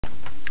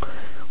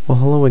Well,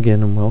 hello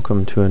again and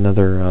welcome to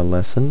another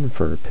lesson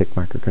for PIC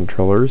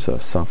microcontrollers,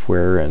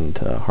 software and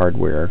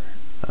hardware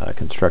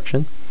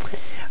construction.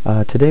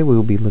 Today we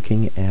will be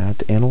looking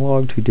at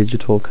analog to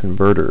digital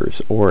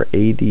converters, or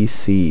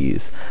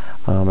ADCs.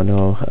 I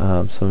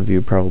know some of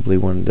you probably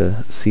wanted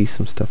to see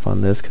some stuff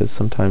on this because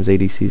sometimes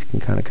ADCs can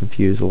kind of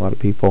confuse a lot of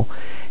people.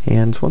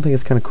 And one thing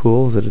that's kind of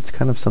cool is that it's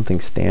kind of something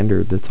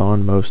standard that's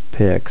on most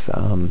PICs.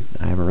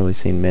 I haven't really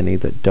seen many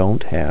that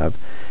don't have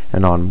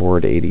an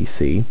onboard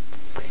ADC.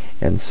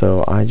 And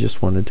so I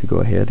just wanted to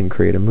go ahead and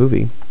create a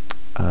movie,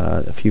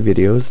 a few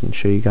videos, and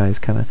show you guys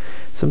kind of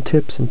some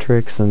tips and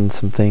tricks and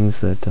some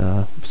things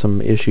that,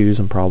 some issues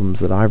and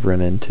problems that I've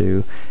run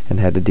into and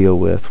had to deal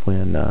with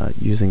when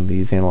using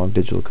these analog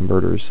digital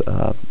converters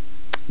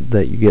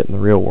that you get in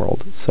the real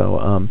world.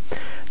 So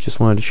just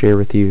wanted to share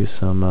with you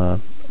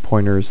some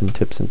pointers and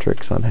tips and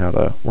tricks on how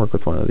to work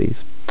with one of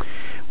these.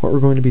 What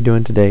we're going to be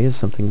doing today is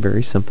something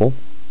very simple.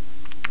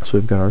 So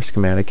we've got our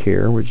schematic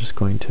here. We're just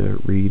going to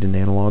read an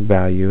analog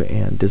value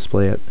and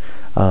display it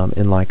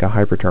in like a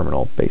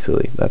hyperterminal,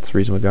 basically. That's the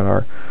reason we've got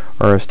our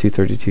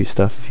RS-232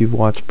 stuff. If you've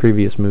watched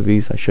previous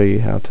movies, I show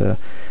you how to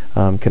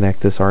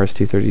connect this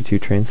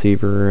RS-232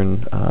 transceiver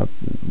and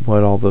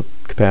what all the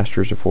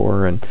capacitors are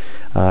for, and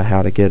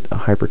how to get a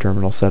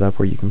hyperterminal set up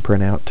where you can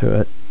print out to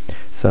it.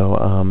 So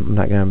I'm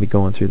not going to be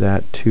going through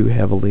that too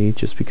heavily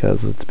just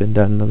because it's been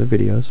done in other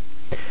videos.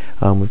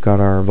 We've got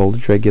our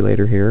voltage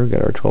regulator here. We've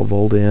got our 12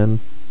 volt in.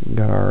 We've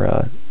got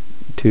our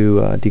two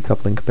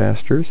decoupling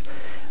capacitors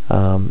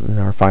and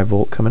our 5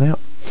 volt coming out.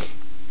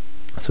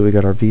 So we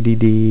got our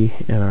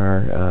VDD and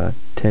our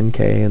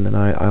 10K, and then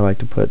I like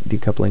to put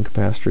decoupling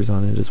capacitors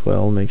on it as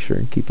well, make sure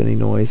and keep any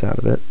noise out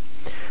of it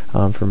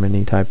from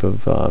any type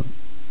of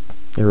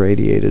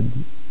irradiated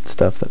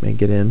stuff that may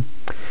get in.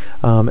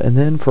 And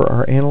then for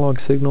our analog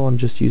signal, I'm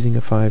just using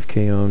a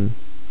 5K ohm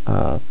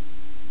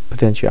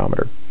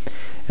potentiometer.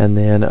 And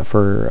then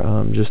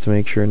for just to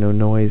make sure no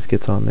noise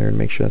gets on there and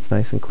make sure that's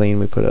nice and clean,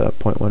 we put a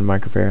 0.1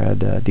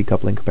 microfarad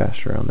decoupling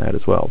capacitor on that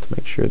as well to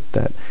make sure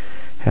that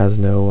has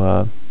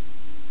no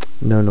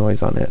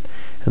noise on it.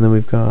 And then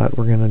we're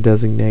going to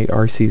designate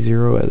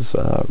RC0 as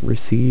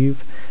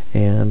receive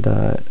and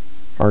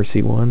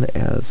RC1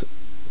 as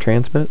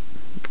transmit.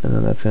 And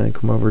then that's going to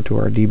come over to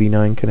our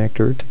DB9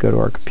 connector to go to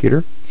our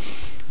computer.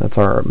 That's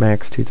our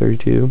MAX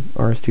 232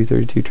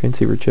 RS-232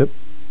 transceiver chip.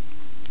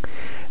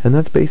 And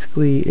that's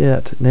basically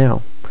it.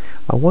 Now,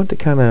 I'm going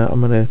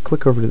to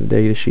click over to the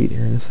data sheet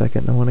here in a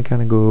second, and I want to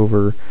kind of go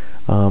over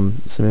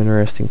some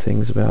interesting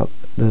things about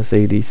this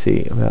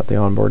ADC, about the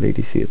onboard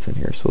ADC that's in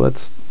here. So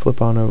let's flip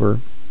on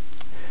over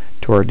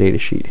to our data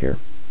sheet here.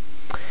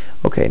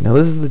 Okay, now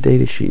this is the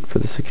data sheet for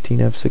the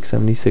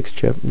 16F676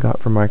 chip got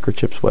from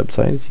Microchip's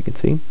website, as you can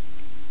see.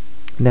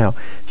 Now,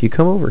 if you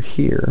come over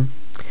here,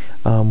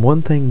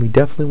 one thing we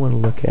definitely want to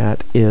look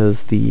at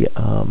is the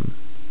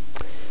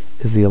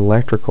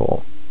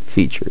electrical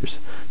features.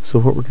 So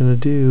what we're going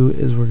to do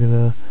is we're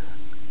going to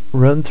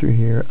run through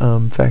here.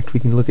 In fact,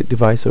 we can look at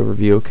device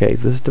overview. Okay,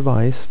 this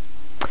device,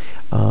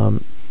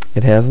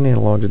 it has an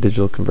analog to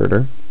digital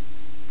converter,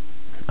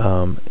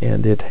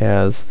 and it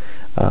has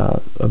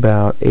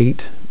about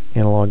 8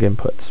 analog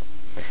inputs,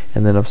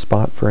 and then a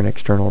spot for an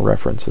external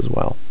reference as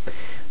well.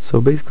 So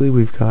basically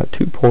we've got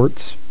 2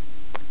 ports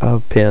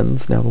of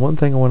pins. Now the one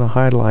thing I want to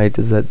highlight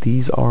is that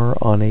these are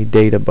on a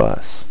data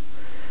bus.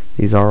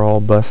 These are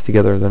all bused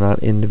together. They're not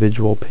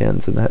individual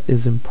pins, and that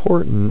is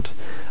important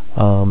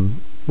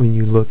when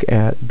you look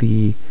at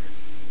the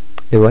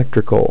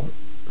electrical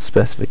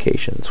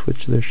specifications,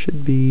 which there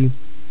should be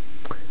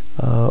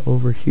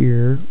over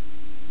here.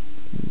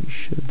 You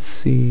should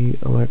see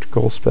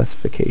electrical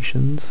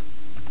specifications.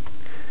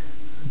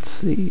 Let's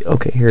see.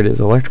 Okay, here it is,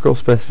 electrical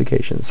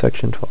specifications,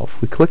 section 12.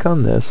 If we click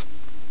on this,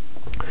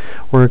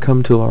 we're going to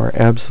come to our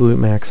absolute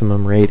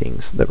maximum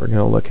ratings that we're going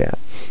to look at.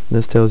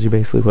 This tells you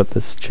basically what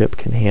this chip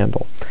can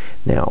handle.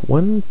 Now,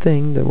 one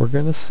thing that we're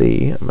going to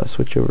see, I'm going to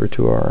switch over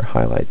to our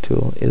highlight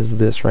tool, is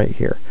this right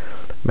here.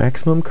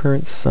 Maximum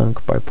current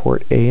sunk by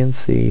port A and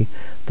C.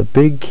 The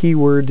big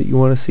keyword that you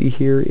want to see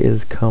here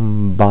is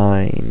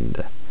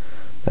combined.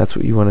 That's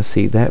what you want to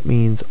see. That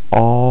means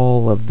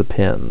all of the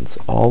pins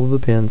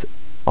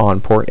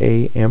on port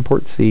A and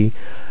port C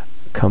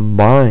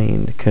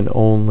combined can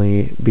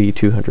only be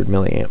 200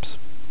 milliamps.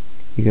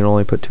 You can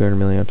only put 200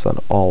 milliamps on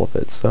all of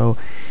it. So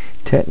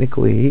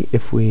technically,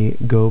 if we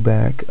go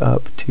back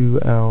up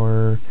to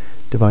our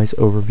device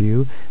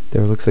overview,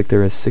 there looks like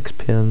there is 6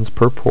 pins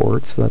per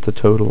port, so that's a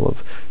total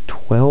of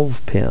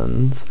 12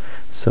 pins.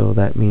 So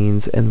that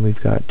means, and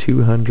we've got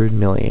 200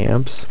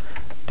 milliamps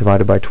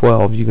divided by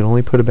 12, you can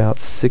only put about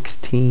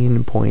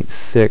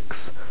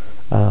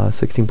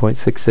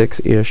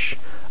 16.66-ish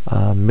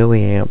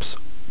milliamps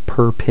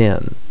per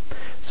pin.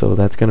 So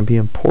that's going to be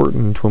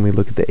important when we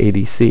look at the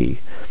ADC,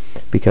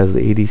 because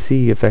the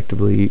ADC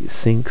effectively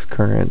sinks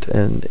current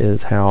and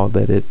is how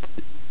that it,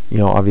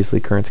 obviously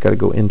current's got to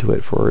go into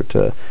it for it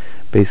to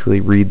basically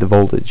read the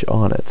voltage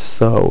on it.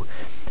 So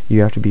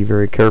you have to be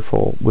very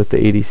careful with the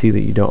ADC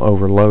that you don't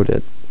overload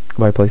it.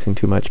 by placing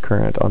too much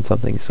current on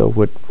something. So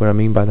what I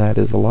mean by that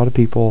is a lot of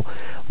people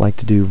like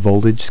to do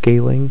voltage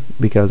scaling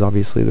because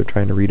obviously they're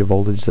trying to read a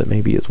voltage that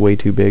maybe is way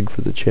too big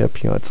for the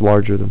chip. It's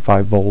larger than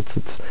 5 volts.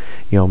 It's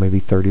maybe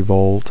 30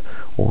 volt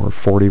or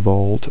 40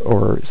 volt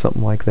or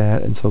something like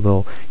that, and so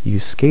they'll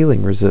use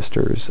scaling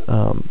resistors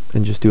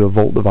and just do a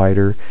volt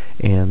divider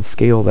and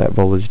scale that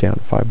voltage down to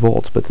 5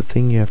 volts. But the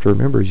thing you have to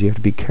remember is you have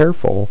to be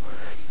careful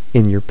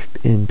in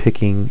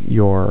picking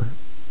your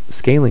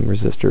scaling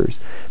resistors,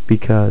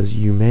 because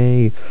you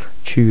may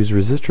choose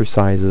resistor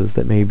sizes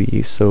that may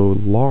be so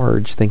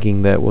large,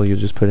 thinking that, well, you'll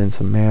just put in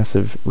some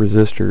massive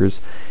resistors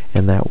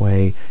and that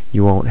way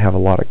you won't have a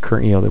lot of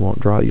current, they won't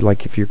draw you.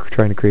 Like if you're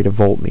trying to create a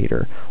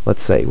voltmeter,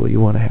 let's say, well,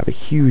 you want to have a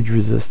huge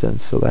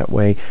resistance so that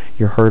way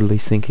you're hardly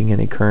sinking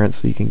any current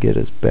so you can get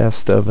as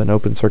best of an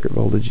open circuit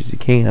voltage as you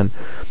can.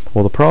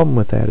 Well, the problem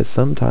with that is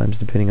sometimes,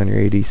 depending on your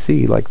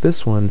ADC, like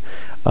this one,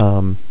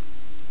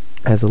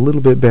 has a little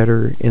bit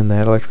better in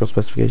that electrical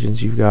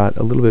specifications. You've got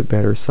a little bit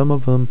better. Some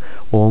of them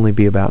will only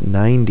be about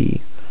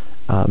 90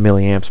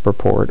 milliamps per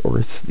port, or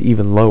it's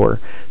even lower.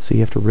 So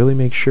you have to really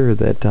make sure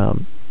that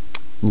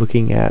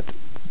looking at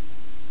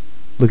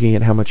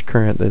how much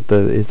current that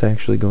it's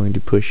actually going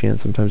to push in.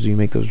 Sometimes you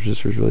make those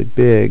resistors really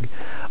big,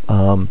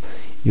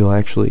 you'll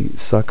actually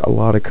suck a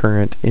lot of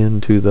current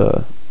into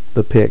the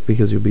PIC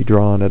because you'll be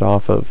drawing it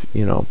off of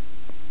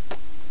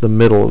the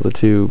middle of the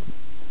two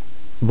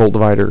volt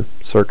divider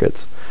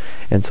circuits.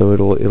 And so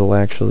it'll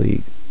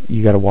actually,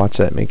 you got to watch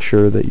that, make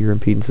sure that your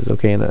impedance is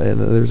okay, and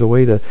there's a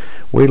way to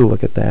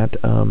look at that.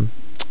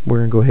 We're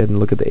going to go ahead and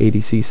look at the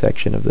ADC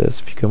section of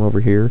this. If you come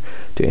over here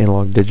to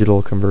analog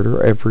digital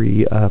converter,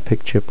 every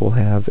PIC chip will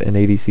have an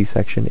ADC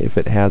section if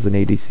it has an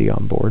ADC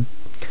on board.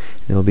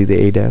 And it'll be the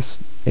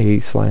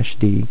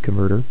A/D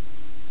converter.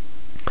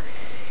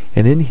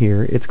 And in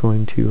here, it's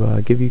going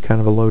to give you kind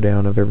of a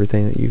lowdown of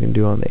everything that you can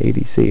do on the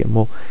ADC.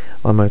 And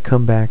I'm going to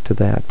come back to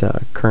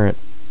that current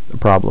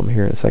problem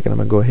here in a second. I'm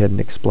going to go ahead and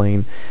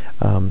explain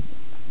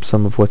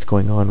some of what's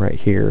going on right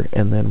here,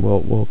 and then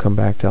we'll come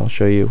back to, I'll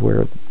show you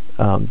where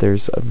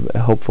there's a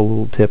helpful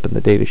little tip in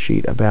the data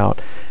sheet about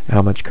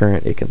how much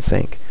current it can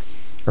sink,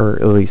 or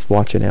at least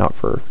watching out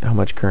for how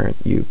much current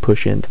you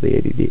push into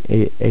the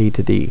A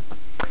to D.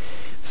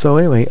 So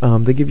anyway,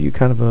 they give you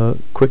kind of a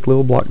quick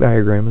little block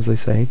diagram, as they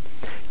say.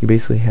 You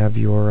basically have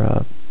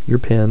your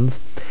pins,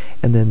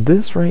 and then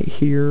this right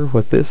here,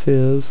 what this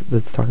is,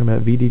 that's talking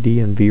about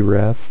VDD and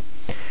VREF.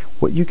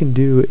 What you can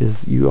do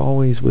is you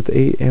always, with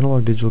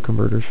analog digital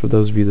converters, for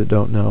those of you that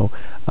don't know,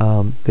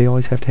 they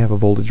always have to have a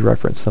voltage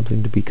reference,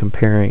 something to be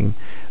comparing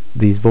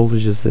these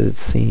voltages that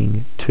it's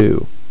seeing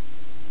to,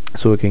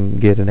 so it can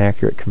get an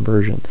accurate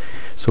conversion.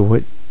 So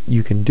what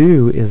you can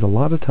do is, a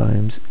lot of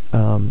times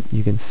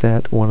you can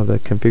set one of the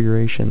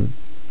configuration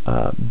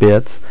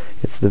bits.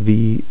 It's the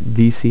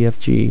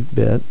VCFG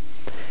bit,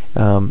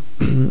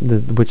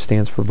 which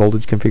stands for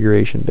voltage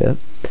configuration bit.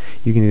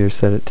 You can either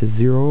set it to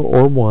 0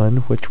 or 1,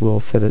 which will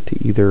set it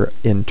to either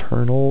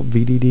internal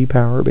VDD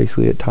power,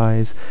 basically it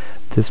ties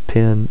this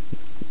pin,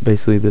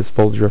 basically this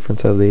voltage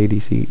reference out of the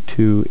ADC,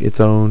 to its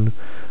own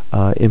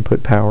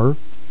input power,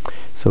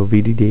 so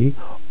VDD,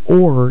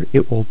 or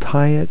it will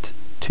tie it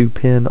to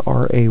pin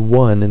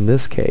RA1 in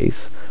this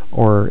case,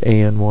 or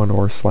AN1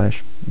 or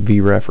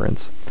 /V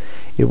reference.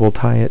 It will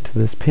tie it to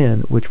this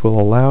pin, which will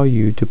allow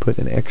you to put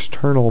an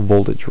external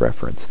voltage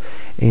reference.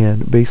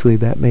 And basically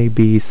that may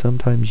be,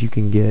 sometimes you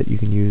can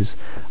use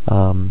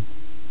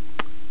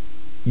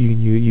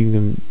you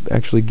can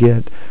actually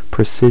get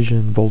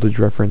precision voltage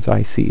reference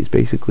ICs.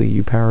 Basically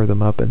you power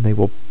them up and they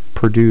will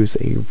produce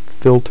a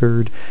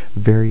filtered,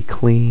 very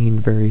clean,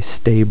 very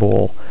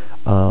stable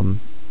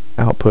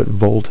output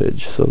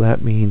voltage. So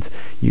that means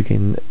you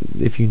can,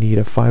 if you need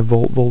a 5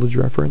 volt voltage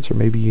reference, or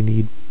maybe you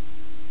need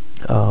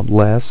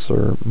less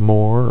or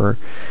more, or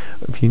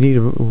if you need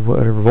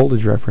whatever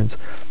voltage reference,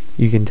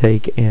 you can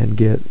take and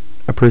get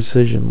a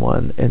precision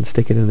one and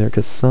stick it in there,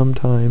 because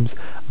sometimes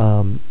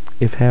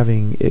if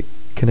having it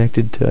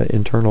connected to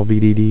internal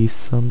VDD,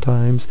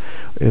 sometimes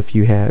if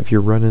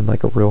you're running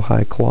like a real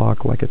high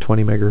clock, like a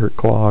 20 megahertz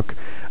clock,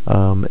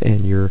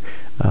 and you're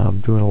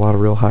doing a lot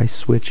of real high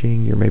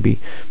switching, you're maybe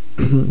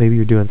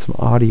you're doing some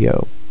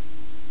audio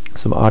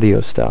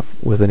stuff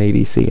with an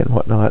ADC and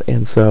whatnot,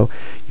 and so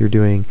you're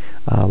doing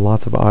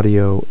lots of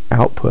audio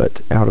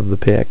output out of the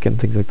PIC and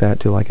things like that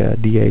to like a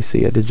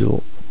DAC, a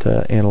digital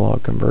to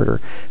analog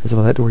converter, and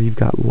so that, where you've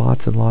got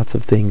lots and lots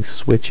of things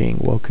switching,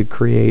 well, could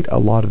create a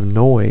lot of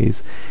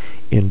noise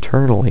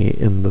internally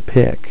in the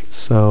PIC.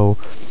 So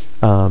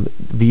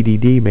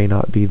VDD may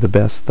not be the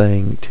best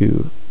thing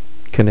to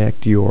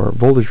connect your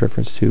voltage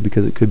reference to,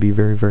 because it could be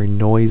very, very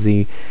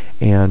noisy,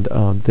 and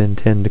then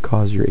tend to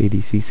cause your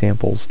ADC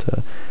samples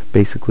to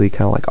basically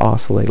kind of like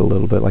oscillate a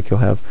little bit. Like you'll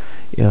have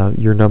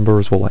your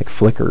numbers will like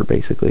flicker.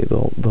 Basically,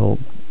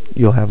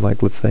 you'll have,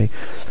 like, let's say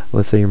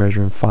you're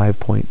measuring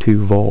 5.2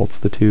 volts.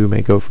 The 2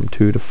 may go from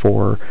 2 to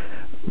 4.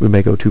 We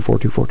may go 2 4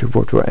 2 4 2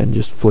 4 2 and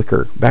just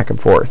flicker back and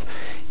forth,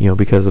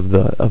 because of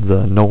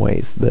the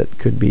noise that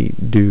could be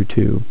due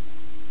to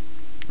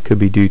could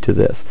be due to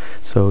this.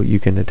 So you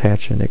can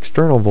attach an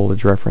external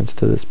voltage reference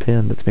to this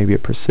pin that's maybe a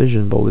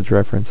precision voltage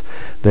reference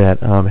that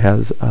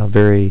has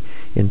very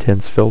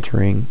intense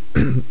filtering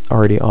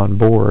already on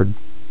board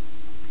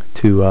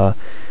to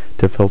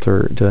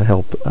filter to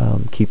help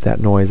keep that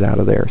noise out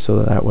of there,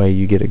 so that way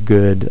you get a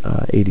good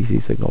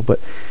ADC signal. But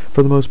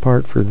for the most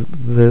part, for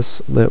this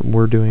that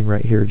we're doing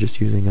right here, just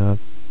using a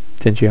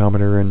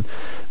potentiometer and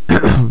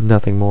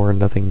nothing more,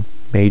 nothing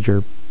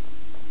major,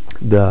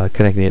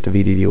 connecting it to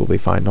VDD will be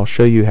fine. And I'll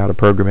show you how to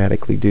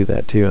programmatically do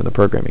that too in the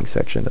programming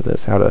section of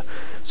this, how to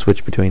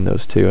switch between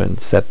those two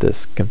and set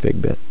this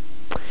config bit.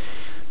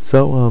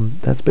 So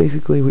that's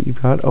basically what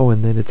you've got. Oh,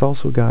 and then it's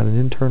also got an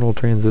internal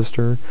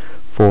transistor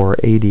for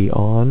AD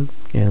on,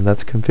 and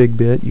that's a config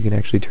bit. You can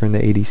actually turn the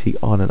ADC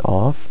on and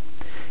off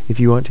if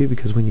you want to,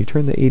 because when you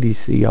turn the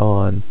ADC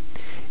on,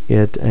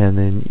 and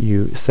then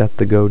you set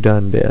the go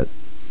done bit,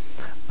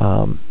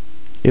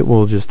 it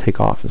will just take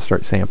off and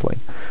start sampling.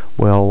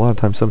 Well, a lot of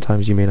times,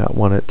 sometimes you may not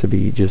want it to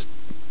be just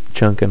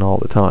chunking all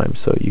the time,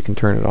 so you can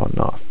turn it on and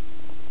off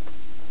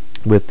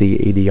with the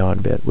AD on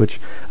bit, which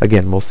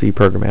again we'll see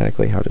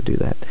programmatically how to do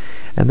that.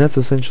 And that's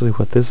essentially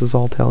what this is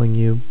all telling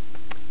you.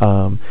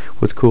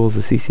 What's cool is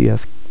the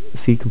CCS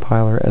C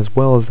compiler as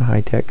well as the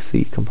high-tech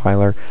C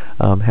compiler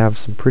have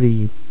some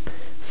pretty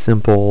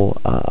simple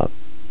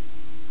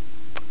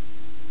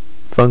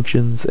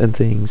functions and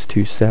things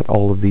to set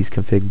all of these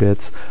config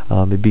bits.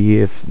 It'd be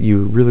if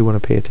you really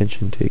want to pay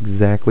attention to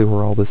exactly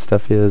where all this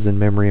stuff is in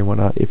memory and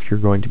whatnot, if you're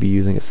going to be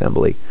using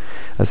assembly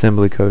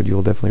code,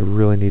 you'll definitely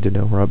really need to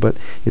know where. But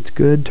it's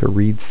good to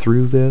read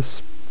through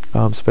this,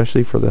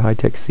 especially for the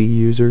high-tech C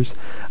users.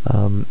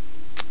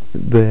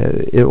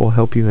 It will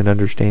help you in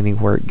understanding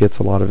where it gets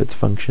a lot of its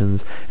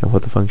functions and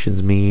what the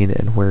functions mean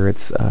and where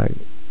it's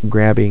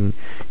grabbing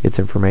its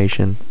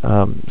information.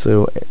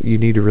 So you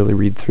need to really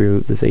read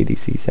through this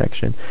ADC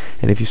section.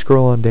 And if you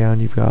scroll on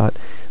down, you've got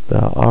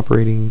the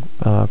operating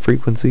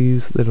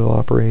frequencies that it'll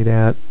operate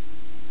at.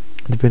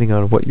 Depending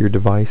on what your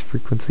device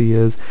frequency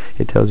is,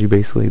 it tells you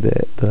basically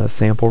the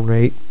sample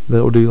rate that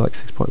it will do, like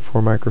 6.4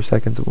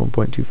 microseconds at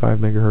 1.25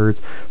 megahertz,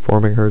 4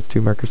 megahertz,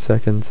 2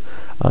 microseconds.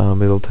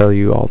 It'll tell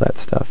you all that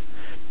stuff.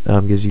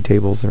 Gives you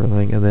tables and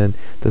everything. And then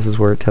this is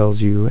where it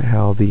tells you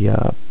how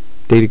the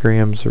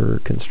datagrams are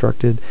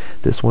constructed.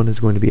 This one is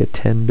going to be a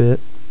 10-bit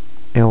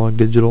analog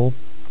digital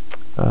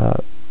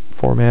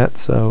format.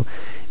 So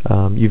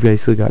you've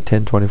basically got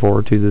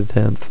 1024 to the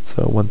 10th,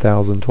 so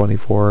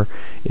 1024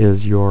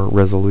 is your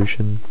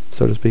resolution,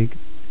 so to speak.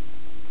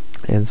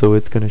 And so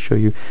it's going to show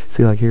you,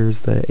 see, like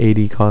here's the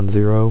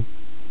AD-Con0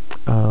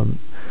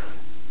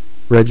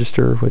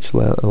 register, which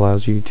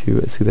allows you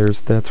to see,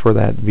 that's where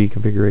that V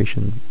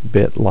configuration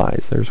bit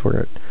lies. There's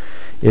where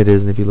it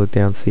is, and if you look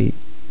down, see,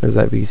 there's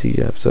that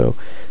VCF. So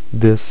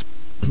this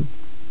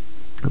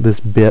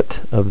bit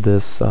of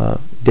this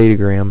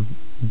datagram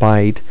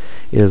byte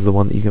is the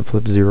one that you can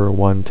flip 0 or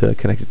 1 to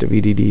connect it to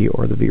VDD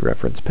or the V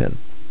reference pin.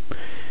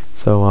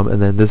 So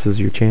and then this is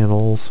your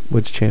channels,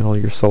 which channel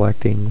you're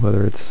selecting,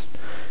 whether it's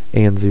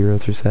AN 0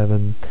 through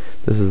 7.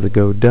 This is the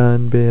go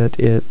done bit.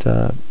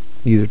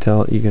 You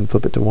can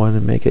flip it to 1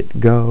 and make it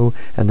go,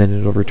 and then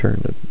it'll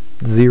return to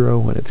 0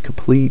 when it's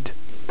complete.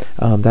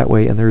 That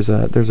way, and there's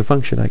a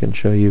function I can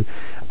show you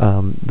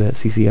that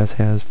CCS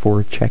has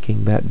for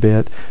checking that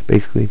bit.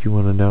 Basically, if you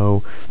want to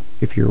know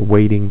if you're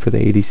waiting for the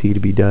ADC to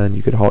be done,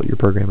 you could halt your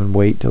program and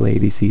wait till the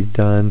ADC is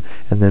done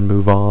and then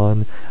move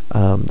on.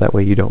 That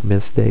way you don't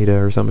miss data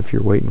or something. If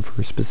you're waiting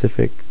for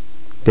specific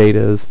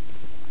datas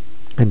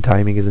and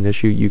timing is an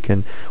issue, you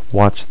can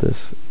watch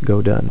this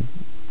go done.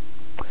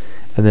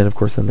 And then of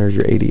course there's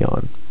your AD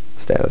on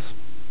status.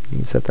 You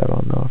can set that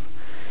on and off.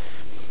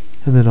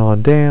 And then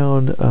on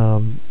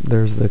down,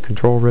 there's the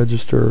control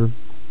register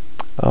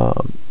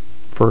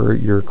for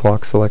your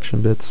clock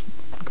selection bits,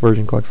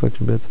 conversion clock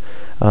selection bits,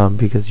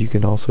 because you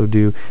can also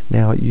do,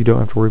 now you don't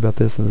have to worry about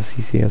this in the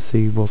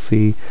CCSC. We'll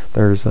see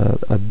there's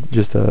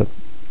just a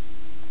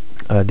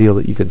deal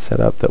that you can set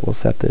up that will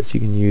set this. You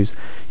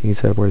can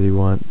set up whether you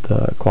want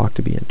the clock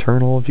to be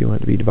internal, if you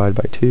want it to be divided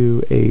by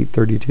 2, 8,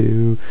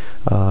 32,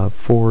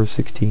 4,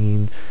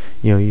 16.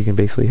 You can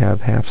basically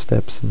have half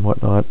steps and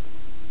whatnot.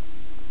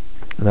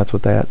 And that's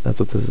what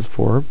this is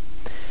for.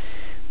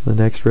 The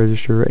next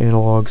register,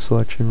 analog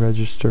selection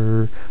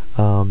register.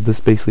 This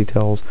basically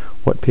tells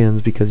what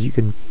pins, because you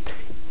can,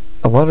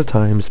 a lot of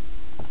times,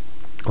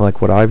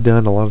 like what I've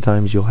done, a lot of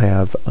times you'll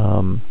have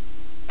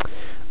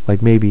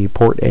like maybe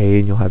port A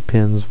and you'll have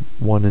pins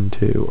 1 and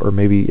 2, or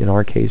maybe in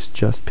our case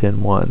just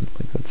pin 1.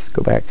 Like, let's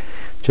go back.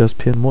 Just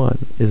pin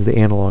 1 is the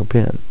analog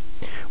pin.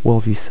 Well,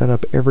 if you set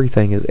up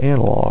everything as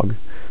analog,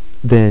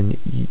 then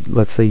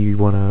let's say you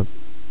want to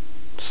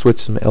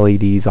switch some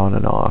LEDs on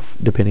and off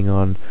depending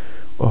on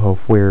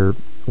where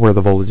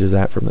the voltage is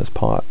at from this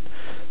pot.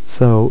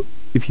 So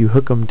if you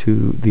hook them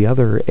to the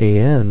other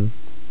AN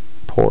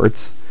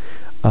ports,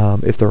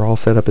 if they're all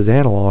set up as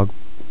analog,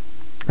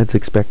 it's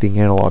expecting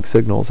analog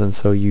signals, and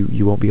so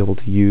you won't be able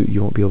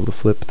to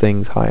flip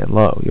things high and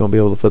low. You won't be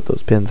able to flip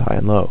those pins high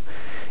and low,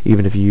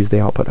 even if you use the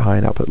output high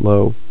and output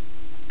low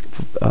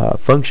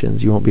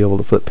functions, you won't be able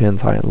to flip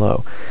pins high and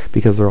low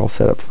because they're all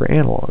set up for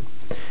analog.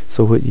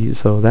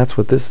 So that's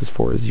what this is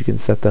for, is you can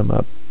set them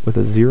up with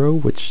a 0,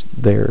 which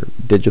they're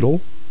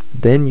digital.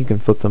 Then you can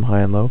flip them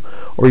high and low,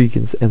 or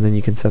and then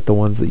you can set the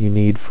ones that you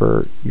need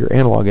for your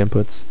analog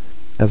inputs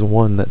as a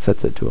 1 that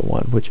sets it to a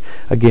 1, which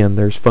again,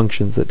 there's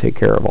functions that take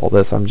care of all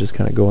this. I'm just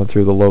kind of going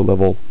through the low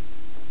level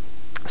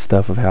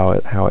stuff of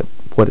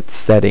what it's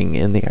setting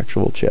in the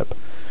actual chip.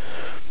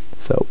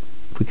 So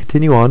if we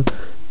continue on,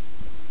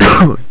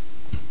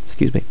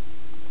 excuse me.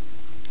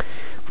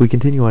 If we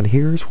continue on,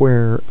 here's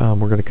where we're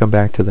going to come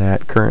back to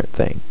that current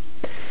thing.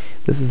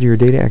 This is your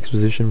data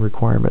acquisition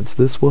requirements.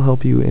 This will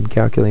help you in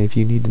calculating if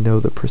you need to know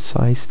the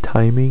precise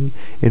timing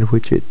in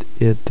which it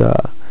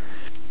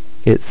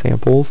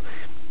samples.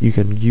 You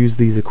can use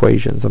these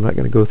equations. I'm not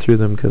going to go through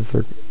them because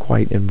they're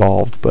quite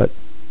involved, but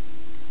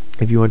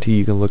if you want to,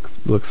 you can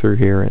look through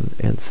here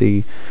and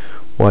see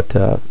what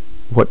to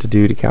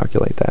do to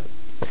calculate that.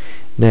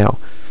 Now,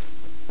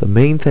 the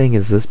main thing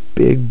is this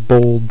big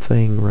bold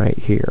thing right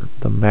here.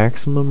 The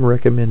maximum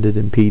recommended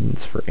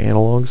impedance for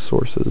analog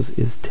sources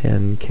is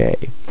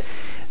 10K.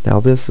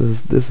 Now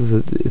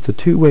it's a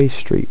two-way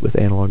street with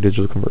analog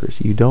digital converters.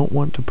 You don't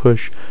want to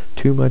push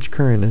too much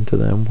current into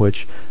them,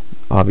 which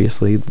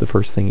obviously the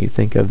first thing you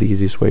think of, the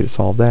easiest way to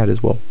solve that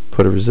is, well,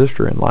 put a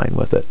resistor in line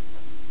with it.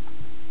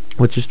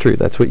 Which is true,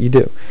 that's what you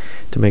do.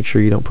 To make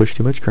sure you don't push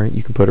too much current,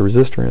 you can put a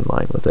resistor in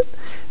line with it.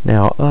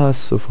 Now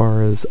so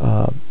far as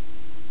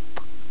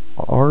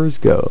ours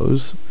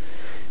goes,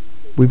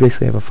 we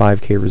basically have a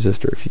 5K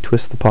resistor. If you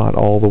twist the pot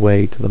all the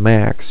way to the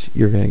max,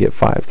 you're going to get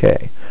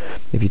 5K.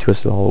 If you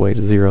twist it all the way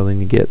to 0, then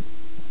you get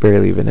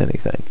barely even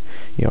anything.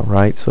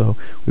 Right? So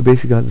we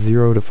basically got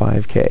 0 to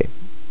 5K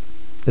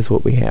is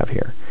what we have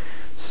here.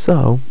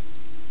 So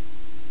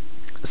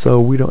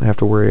we don't have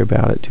to worry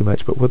about it too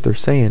much, but what they're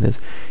saying is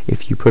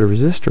if you put a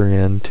resistor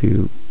in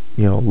to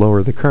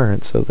lower the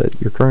current so that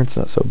your current's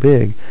not so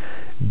big,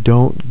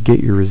 don't get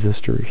your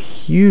resistor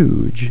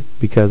huge,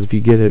 because if you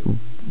get it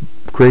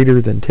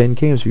greater than 10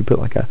 k ohms, if you put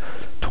like a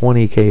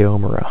 20 k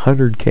ohm or a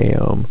 100 k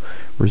ohm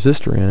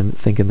resistor in,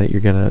 thinking that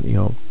you're going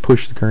to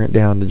push the current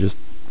down to just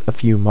a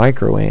few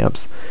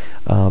microamps,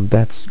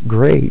 that's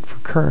great for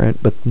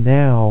current, but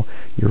now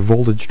your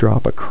voltage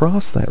drop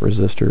across that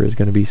resistor is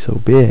going to be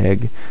so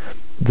big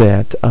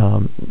that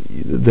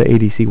the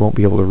ADC won't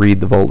be able to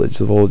read the voltage.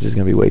 The voltage is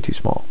going to be way too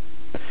small.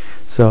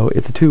 So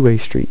it's a two-way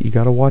street. You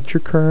got to watch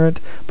your current,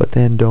 but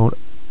then don't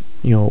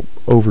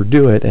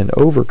overdo it and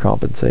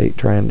overcompensate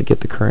trying to get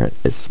the current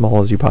as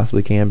small as you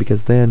possibly can,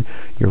 because then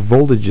your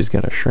voltage is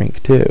going to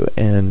shrink too,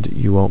 and the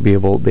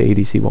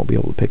ADC won't be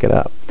able to pick it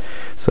up.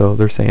 So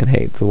they're saying,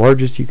 hey, the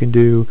largest you can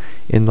do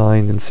in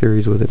line in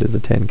series with it is a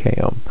 10 k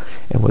ohm.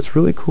 And what's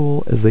really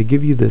cool is they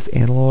give you this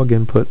analog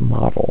input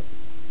model.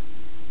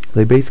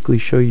 They basically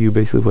show you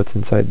what's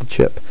inside the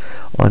chip.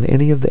 On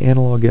any of the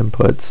analog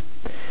inputs,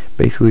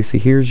 basically, see,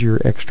 here's your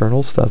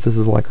external stuff. This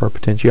is like our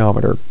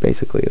potentiometer,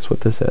 basically, is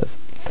what this is.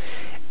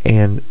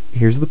 And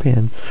here's the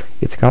pin.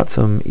 It's got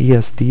some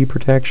ESD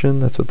protection.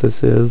 That's what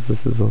this is.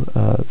 This is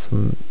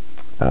some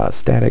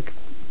static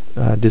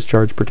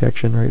discharge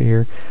protection right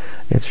here.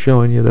 It's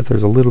showing you that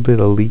there's a little bit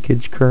of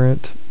leakage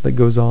current that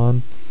goes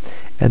on.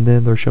 And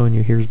then they're showing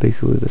you here's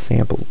basically the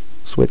sample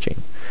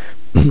switching.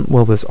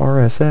 Well, this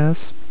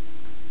RSS,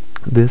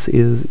 this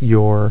is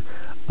your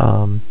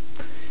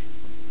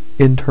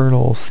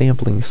internal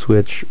sampling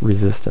switch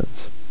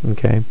resistance.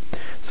 Okay,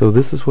 so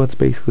this is what's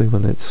basically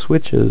when it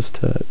switches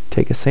to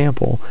take a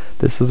sample,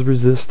 this is the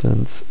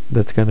resistance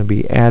that's going to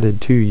be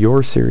added to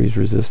your series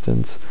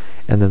resistance,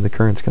 and then the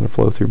current's going to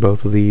flow through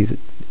both of these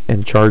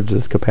and charge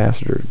this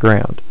capacitor to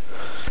ground.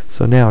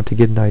 So now, to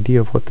get an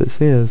idea of what this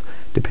is,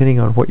 depending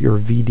on what your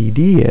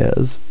VDD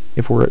is,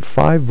 if we're at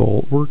 5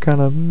 volt, we're kind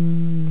of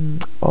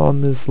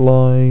on this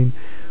line,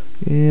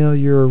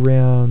 you're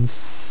around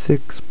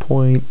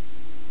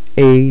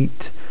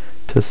 6.8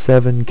 to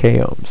 7 k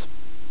ohms.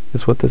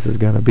 Is what this is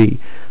going to be.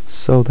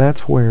 So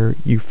that's where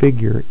you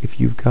figure if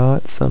you've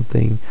got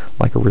something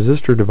like a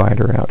resistor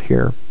divider out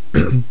here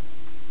to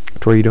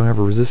where you don't have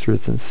a resistor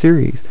that's in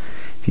series,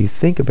 if you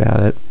think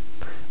about it,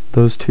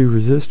 those two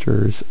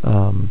resistors,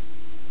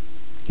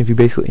 if you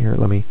basically, here,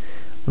 let me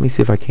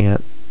see if I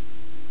can't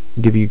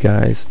show you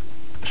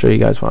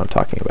guys what I'm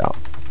talking about.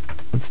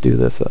 Let's do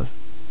this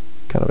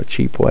kind of a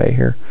cheap way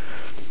here.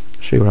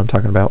 Show you what I'm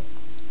talking about.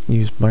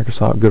 Use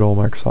good old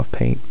Microsoft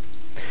Paint.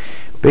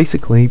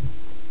 Basically,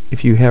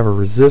 if you have a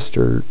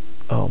resistor,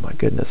 oh my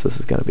goodness, this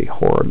is going to be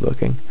horrid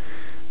looking.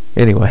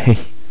 Anyway,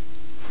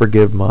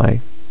 forgive my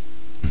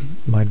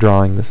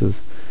drawing. This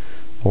is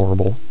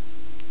horrible.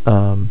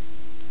 And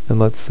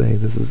let's say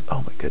this is,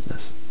 oh my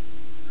goodness,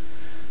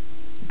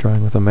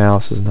 drawing with a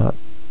mouse is not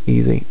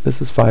easy.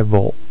 This is 5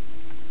 volt.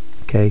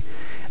 Okay,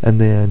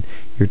 and then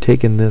you're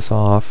taking this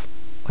off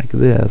like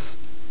this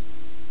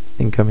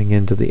and coming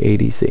into the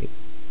ADC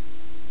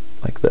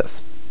like this.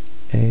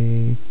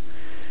 ADC.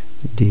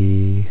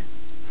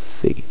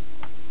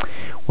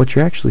 What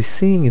you're actually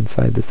seeing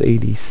inside this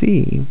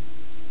ADC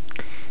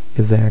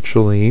is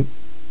actually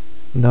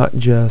not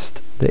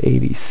just the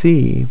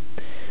ADC,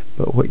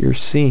 but what you're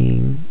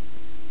seeing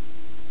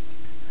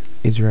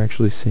is you're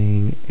actually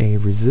seeing a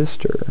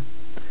resistor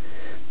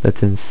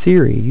that's in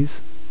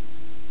series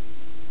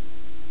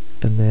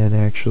and then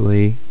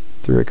actually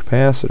through a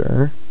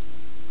capacitor.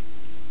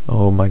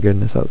 Oh my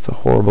goodness, that's a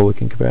horrible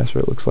looking capacitor.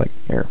 It looks like,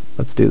 here,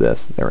 let's do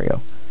this. There we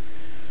go.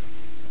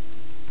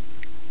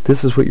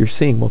 This is what you're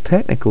seeing. Well,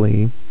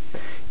 technically,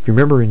 if you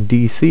remember in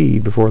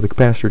DC, before the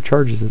capacitor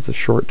charges, it's a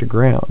short to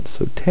ground.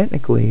 So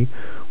technically,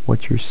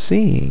 what you're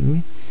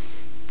seeing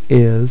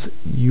is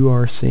you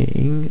are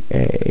seeing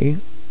a,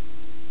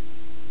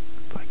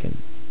 if I can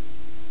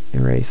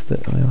erase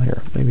that, well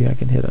here, maybe I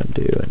can hit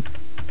undo and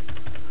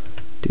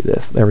do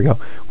this. There we go.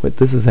 What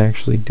this is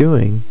actually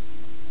doing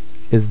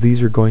is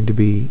these are going to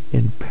be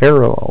in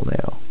parallel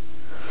now.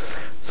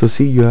 So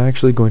see, you're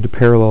actually going to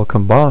parallel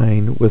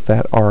combine with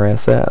that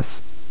RSS.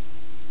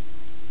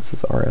 This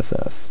is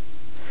RSS.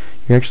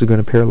 You're actually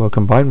going to parallel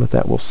combine with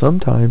that. Well,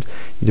 sometimes,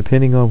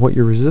 depending on what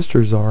your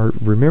resistors are,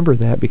 remember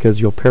that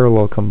because you'll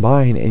parallel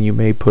combine and you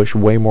may push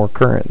way more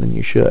current than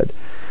you should.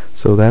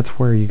 So that's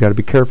where you got to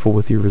be careful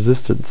with your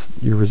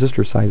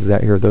resistor sizes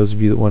out here. Those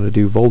of you that want to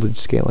do voltage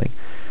scaling.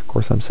 Of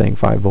course, I'm saying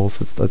 5 volts.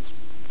 That's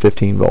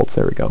 15 volts.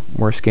 There we go.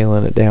 We're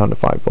scaling it down to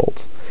 5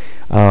 volts.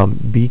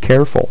 Be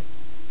careful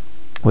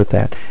with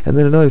that. And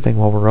then another thing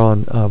while we're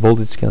on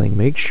voltage scaling,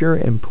 make sure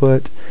and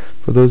put,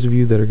 for those of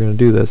you that are going to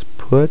do this,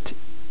 put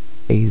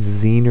a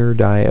Zener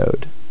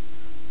diode,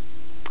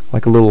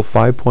 like a little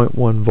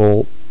 5.1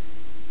 volt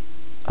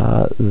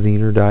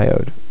Zener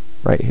diode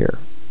right here.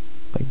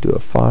 Like do a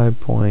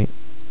 5.1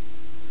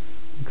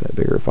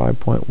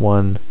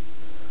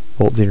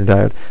 volt Zener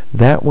diode.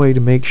 That way to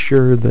make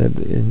sure that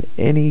in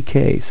any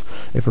case,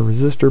 if a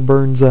resistor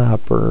burns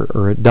up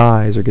or it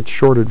dies or gets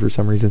shorted for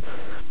some reason,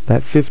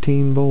 that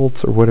 15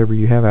 volts or whatever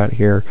you have out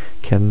here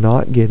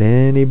cannot get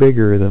any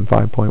bigger than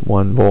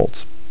 5.1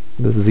 volts.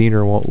 The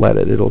Zener won't let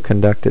it. It'll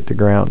conduct it to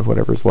ground,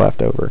 whatever's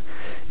left over.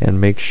 And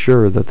make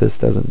sure that this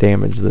doesn't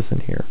damage this in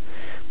here.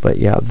 But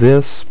yeah,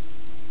 this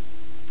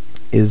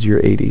is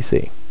your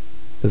ADC,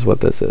 is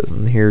what this is.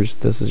 And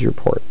this is your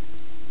port.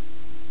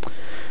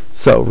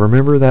 So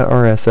remember that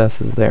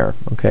RSS is there.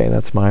 Okay,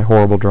 that's my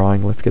horrible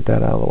drawing. Let's get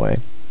that out of the way.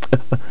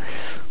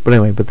 But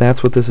anyway,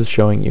 that's what this is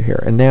showing you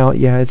here. And now,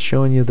 yeah, it's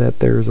showing you that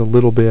there's a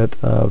little bit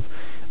of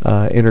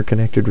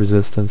interconnected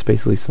resistance,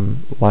 basically some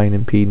line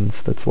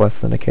impedance that's less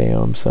than a k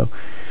ohm. So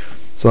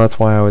that's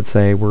why I would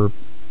say we're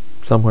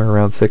somewhere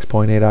around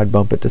 6.8. I'd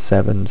bump it to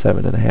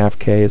 7.5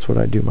 k is what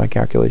I do my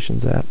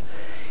calculations at.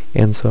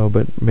 And so,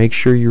 but make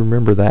sure you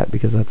remember that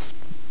because that's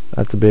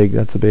a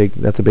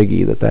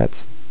biggie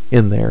that's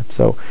in there.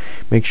 So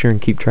make sure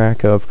and keep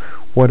track of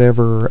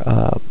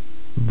whatever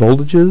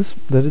voltages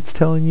that it's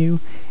telling you,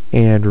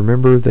 and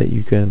remember that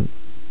you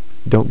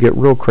don't get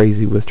real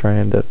crazy with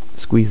trying to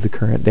squeeze the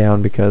current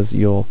down because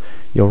you'll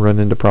run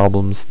into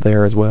problems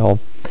there as well.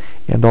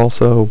 And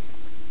also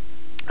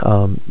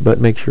but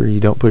make sure you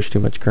don't push too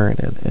much current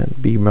in, and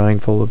be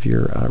mindful of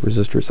your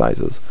resistor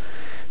sizes.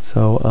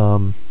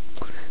 So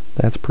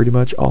that's pretty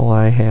much all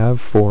I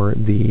have for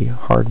the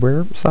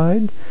hardware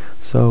side.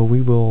 So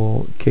we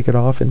will kick it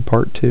off in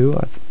part 2.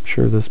 I'm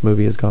sure this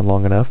movie has gone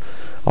long enough.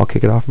 I'll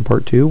kick it off in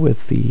part 2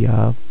 with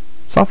the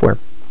software.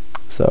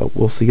 So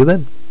we'll see you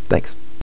then. Thanks.